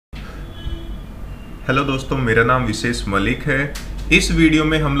Hello दोस्तों, मेरा नाम विशेष मलिक है। इस वीडियो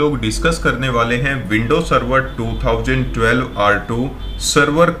में हम लोग डिस्कस करने वाले हैं Windows server 2012 R2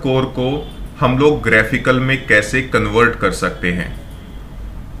 server core को हम लोग ग्राफिकल में कैसे कन्वर्ट कर सकते हैं।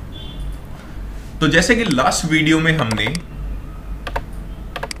 तो जैसे कि लास्ट वीडियो में हमने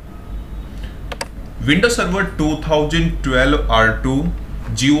विंडोज सर्वर 2012 R2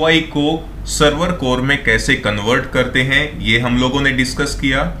 GUI को सर्वर कोर में कैसे कन्वर्ट करते हैं, ये हम लोगों ने डिस्कस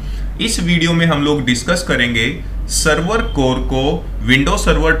किया। इस वीडियो में हम लोग डिस्कस करेंगे सर्वर कोर को विंडोज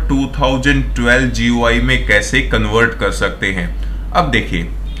सर्वर 2012 GUI में कैसे कन्वर्ट कर सकते हैं। अब देखिए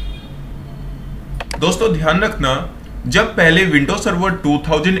दोस्तों, ध्यान रखना, जब पहले विंडोज सर्वर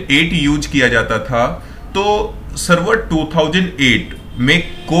 2008 यूज किया जाता था तो सर्वर 2008 में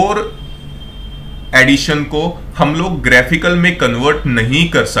कोर एडिशन को हम लोग ग्राफिकल में कन्वर्ट नहीं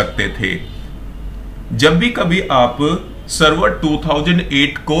कर सकते थे। जब भी कभी आप सर्वर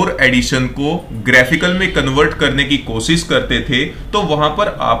 2008 कोर एडिशन को ग्राफिकल में कन्वर्ट करने की कोशिश करते थे तो वहां पर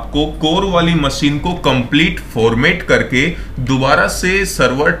आपको कोर वाली मशीन को कंप्लीट फॉर्मेट करके दोबारा से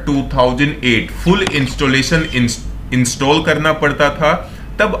सर्वर 2008 फुल इंस्टॉलेशन इंस्टॉल करना पड़ता था,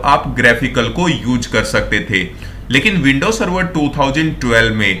 तब आप ग्राफिकल को यूज कर सकते थे। लेकिन विंडोज सर्वर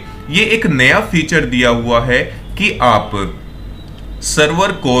 2012 में ये एक नया फीचर दिया हुआ है कि आप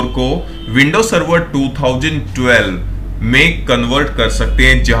सर्वर कोर को विंडोज सर्वर 2012 में कन्वर्ट कर सकते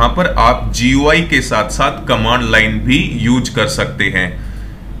हैं, जहां पर आप GUI के साथ साथ कमांड लाइन भी यूज कर सकते हैं।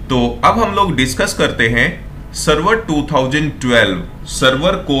 तो अब हम लोग डिस्कस करते हैं सर्वर 2012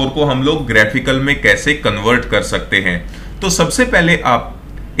 सर्वर कोर को हम लोग ग्राफिकल में कैसे कन्वर्ट कर सकते हैं। तो सबसे पहले आप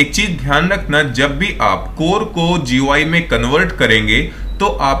एक चीज ध्यान रखना, जब भी आप कोर को GUI में कन्वर्ट करेंगे तो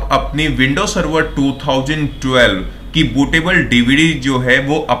आप अपनी विंडोज सर्वर 2012 कि बूटेबल DVD जो है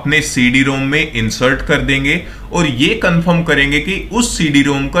वो अपने CD-ROM में इंसर्ट कर देंगे और ये कंफर्म करेंगे कि उस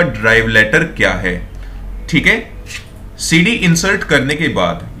CD-ROM का ड्राइव लेटर क्या है। ठीक है, CD इंसर्ट करने के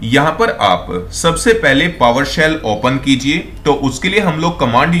बाद यहां पर आप सबसे पहले पावरशेल ओपन कीजिए। तो उसके लिए हम लोग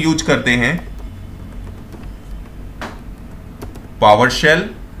कमांड यूज करते हैं पावरशेल,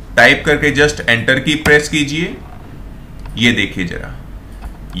 टाइप करके जस्ट एंटर की प्रेस कीजिए। ये देखिए जरा,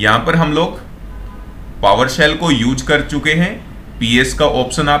 यहां पर हम लोग पावरशेल को यूज कर चुके हैं। PS का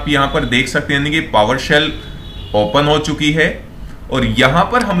ऑप्शन आप यहां पर देख सकते हैं कि पावरशेल ओपन हो चुकी है और यहां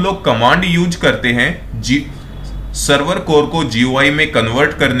पर हम लोग कमांड यूज करते हैं सर्वर कोर को GUI में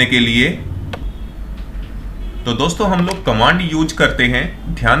कन्वर्ट करने के लिए। तो दोस्तों हम लोग कमांड यूज करते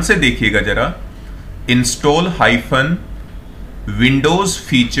हैं, ध्यान से देखिएगा जरा, install hyphen Windows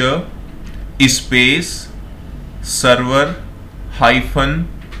feature space server hyphen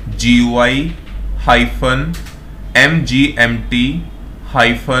GUI hyphen MGMT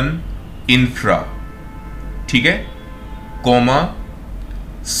hyphen infra, ठीक है, coma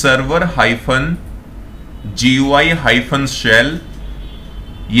server hyphen GUI hyphen shell.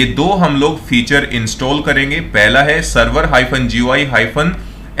 ये दो हम लोग फीचर इंस्टॉल करेंगे। पहला है server hyphen GUI hyphen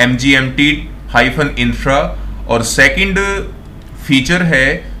MGMT hyphen infra और सेकंड फीचर है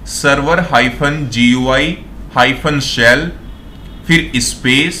server hyphen GUI hyphen shell फिर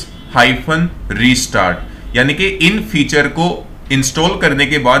स्पेस हाइफन रीस्टार्ट। यानी कि इन फीचर को इंस्टॉल करने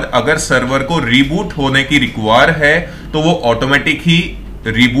के बाद अगर सर्वर को रीबूट होने की रिक्वायर है तो वो ऑटोमेटिक ही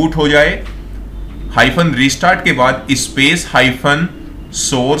रीबूट हो जाए। हाइफन रीस्टार्ट के बाद स्पेस हाइफन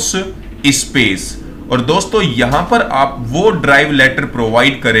सोर्स स्पेस। और दोस्तों यहां पर आप वो ड्राइव लेटर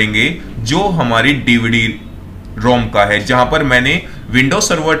प्रोवाइड करेंगे जो हमारी DVD रोम का है, जहां पर मैंने विंडोज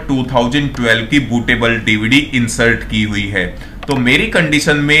सर्वर 2012 की बूटेबल DVD इंसर्ट की हुई है। तो मेरी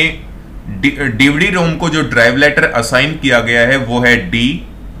कंडीशन में DVD रोम को जो ड्राइव लेटर असाइन किया गया है वो है D।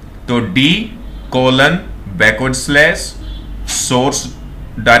 तो D:// सोर्स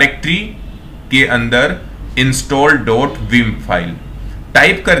डायरेक्टरी के अंदर install.vim फाइल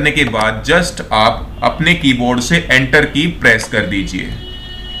टाइप करने के बाद जस्ट आप अपने कीबोर्ड से एंटर की प्रेस कर दीजिए।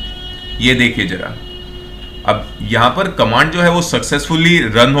 ये देखिए जरा, अब यहां पर कमांड जो है वो सक्सेसफुली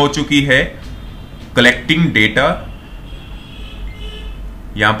रन हो चुकी है। कलेक्टिंग डेटा,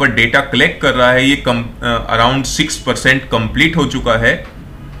 यहां पर डेटा कलेक्ट कर रहा है। ये अराउंड 6% कंप्लीट हो चुका है।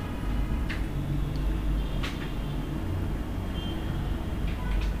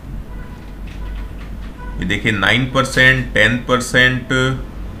 ये देखिए 9%, 10%।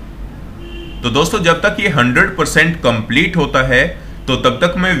 तो दोस्तों जब तक ये 100% कंप्लीट होता है तो तब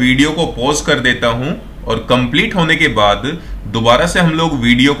तक मैं वीडियो को पॉज कर देता हूं और कंप्लीट होने के बाद दोबारा से हम लोग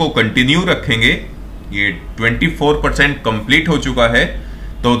वीडियो को कंटिन्यू रखेंगे। ये 24% कंप्लीट हो चुका है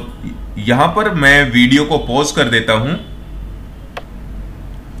तो यहां पर मैं वीडियो को पॉज कर देता हूं।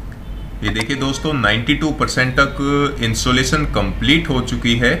 ये देखिए दोस्तों 92% तक इंस्टॉलेशन कंप्लीट हो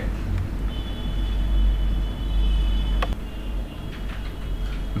चुकी है।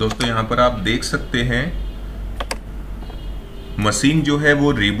 दोस्तों यहाँ पर आप देख सकते हैं मशीन जो है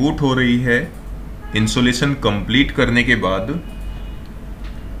वो रिबूट हो रही है इंस्टॉलेशन कंप्लीट करने के बाद।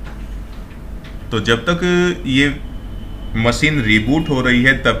 तो जब तक ये मशीन रिबूट हो रही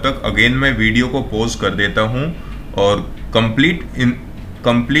है तब तक अगेन मैं वीडियो को पॉज कर देता हूं और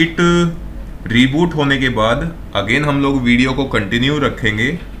कंप्लीट रिबूट होने के बाद अगेन हम लोग वीडियो को कंटिन्यू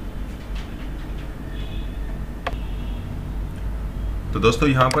रखेंगे। तो दोस्तों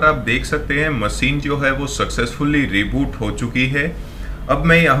यहाँ पर आप देख सकते हैं मशीन जो है वो सक्सेसफुली रिबूट हो चुकी है। अब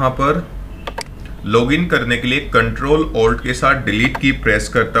मैं यहाँ पर लॉगिन करने के लिए कंट्रोल ऑल्ट के साथ डिलीट की प्रेस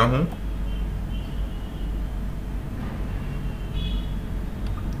करता हूं।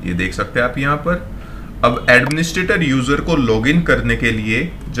 ये देख सकते हैं आप यहाँ पर। अब एडमिनिस्ट्रेटर यूजर को लॉगिन करने के लिए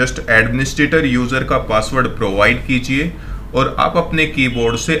जस्ट एडमिनिस्ट्रेटर यूजर का पासवर्ड प्रोवाइड कीजिए और आप अपने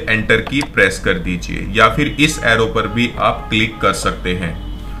कीबोर्ड से एंटर की प्रेस कर दीजिए या फिर इस एरो पर भी आप क्लिक कर सकते हैं।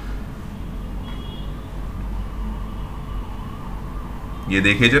 ये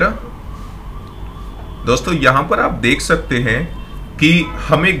देखिए जरा दोस्तों, यहां पर आप देख सकते हैं कि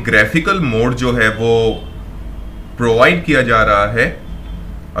हमें ग्राफिकल मोड जो है वो प्रोवाइड किया जा रहा है।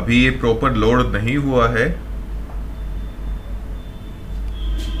 अभी ये प्रॉपर लोड नहीं हुआ है।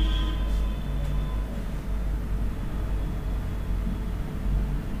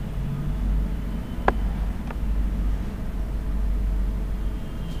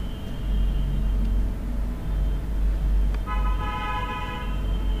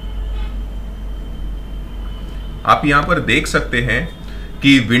 आप यहां पर देख सकते हैं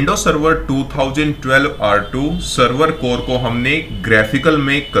कि Windows server 2012 R2 server core को हमने ग्राफिकल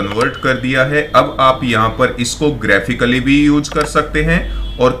में कन्वर्ट कर दिया है। अब आप यहां पर इसको ग्राफिकली भी यूज कर सकते हैं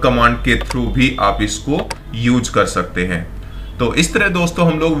और कमांड के थ्रू भी आप इसको यूज कर सकते हैं। तो इस तरह दोस्तों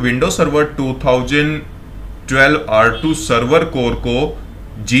हम लोग Windows server 2012 R2 server core को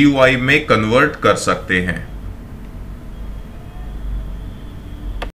GUI में कन्वर्ट कर सकते हैं।